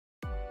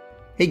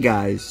Hey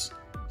guys,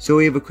 so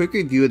we have a quick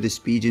review of the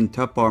Spigen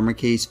Tough Armor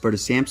case for the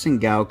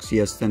Samsung Galaxy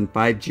S10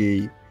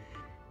 5G.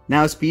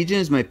 Now Spigen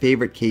is my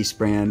favorite case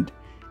brand,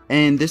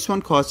 and this one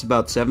costs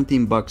about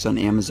 17 bucks on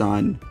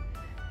Amazon.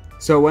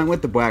 So I went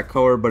with the black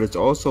color, but it's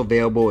also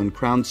available in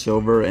crown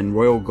silver and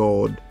royal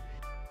gold.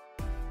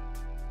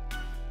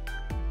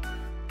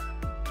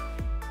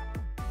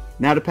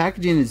 Now the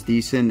packaging is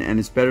decent and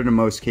it's better than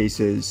most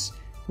cases,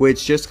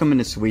 which just come in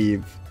a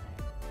sleeve.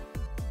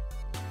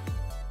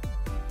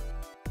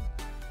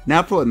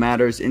 Now for what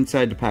matters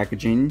inside the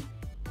packaging.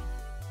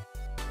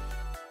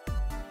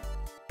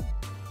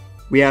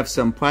 We have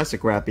some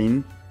plastic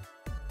wrapping,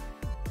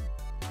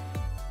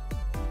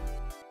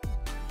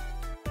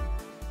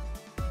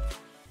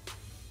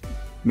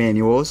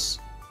 manuals,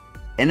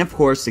 and of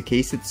course the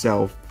case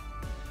itself.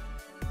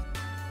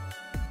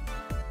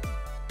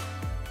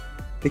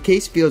 The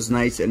case feels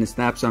nice and it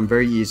snaps on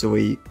very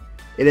easily.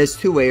 It has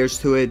two layers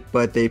to it,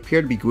 but they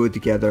appear to be glued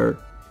together.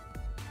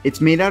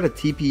 It's made out of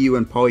TPU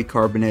and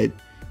polycarbonate,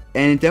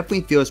 and it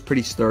definitely feels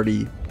pretty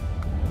sturdy.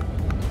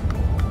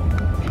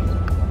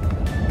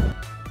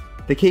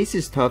 The case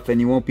is tough and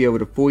you won't be able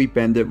to fully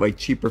bend it like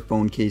cheaper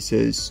phone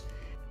cases.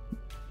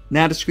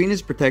 Now the screen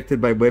is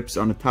protected by whips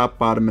on the top,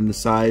 bottom, and the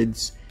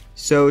sides,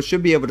 so it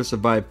should be able to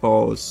survive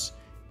falls.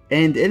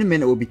 And in a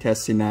minute we'll be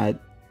testing that.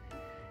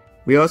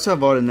 We also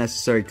have all the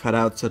necessary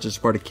cutouts such as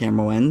for the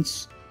camera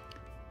lens,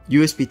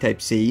 USB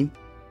Type-C,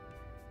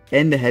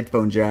 and the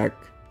headphone jack.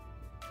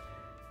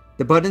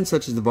 The buttons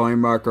such as the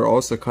volume rock are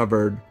also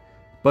covered,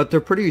 but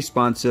they're pretty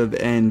responsive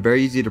and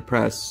very easy to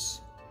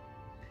press.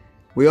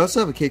 We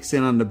also have a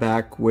kickstand on the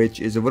back, which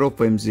is a little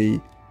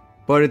flimsy,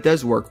 but it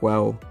does work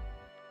well.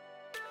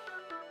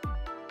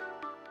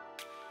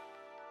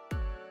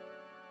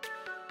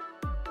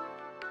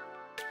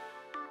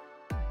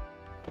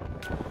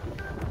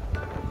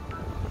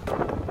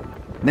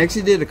 Next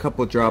we did a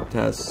couple drop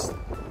tests.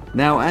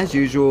 Now as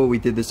usual we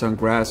did this on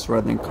grass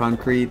rather than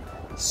concrete,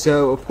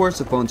 so of course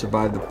the phone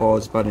survived the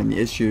falls without any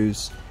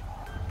issues.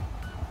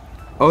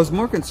 I was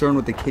more concerned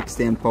with the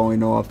kickstand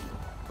falling off,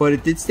 but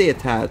it did stay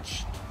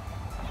attached.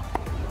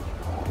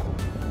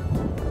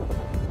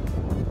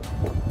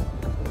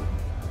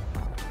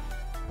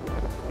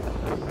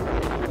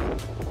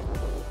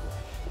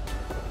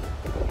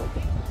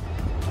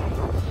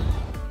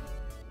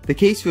 The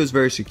case feels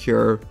very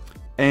secure,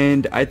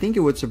 and I think it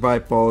would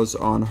survive falls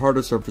on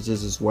harder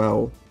surfaces as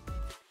well.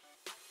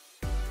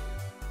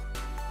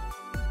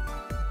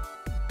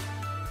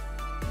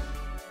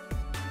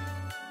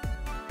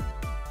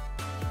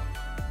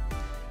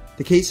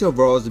 The case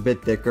overall is a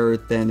bit thicker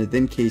than the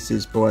thin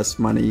cases for less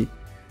money.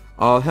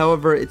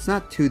 However, it's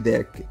not too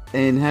thick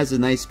and has a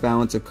nice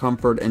balance of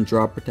comfort and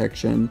drop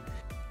protection.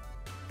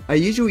 I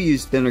usually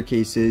use thinner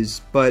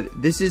cases,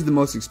 but this is the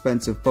most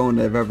expensive phone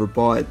I've ever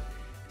bought,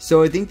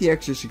 so I think the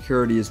extra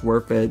security is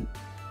worth it.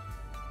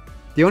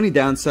 The only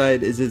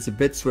downside is it's a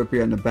bit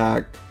slippery on the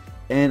back,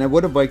 and I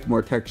would have liked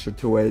more texture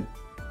to it.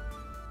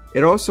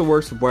 It also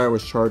works with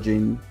wireless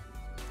charging.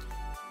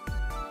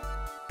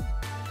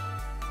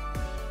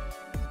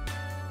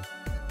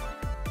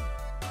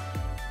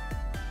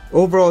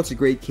 Overall, it's a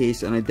great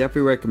case and I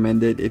definitely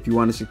recommend it if you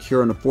want to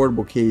secure an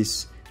affordable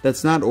case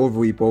that's not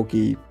overly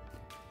bulky.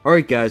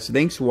 Alright guys, so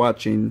thanks for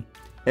watching,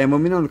 and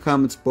let me know in the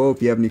comments below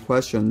if you have any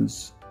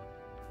questions.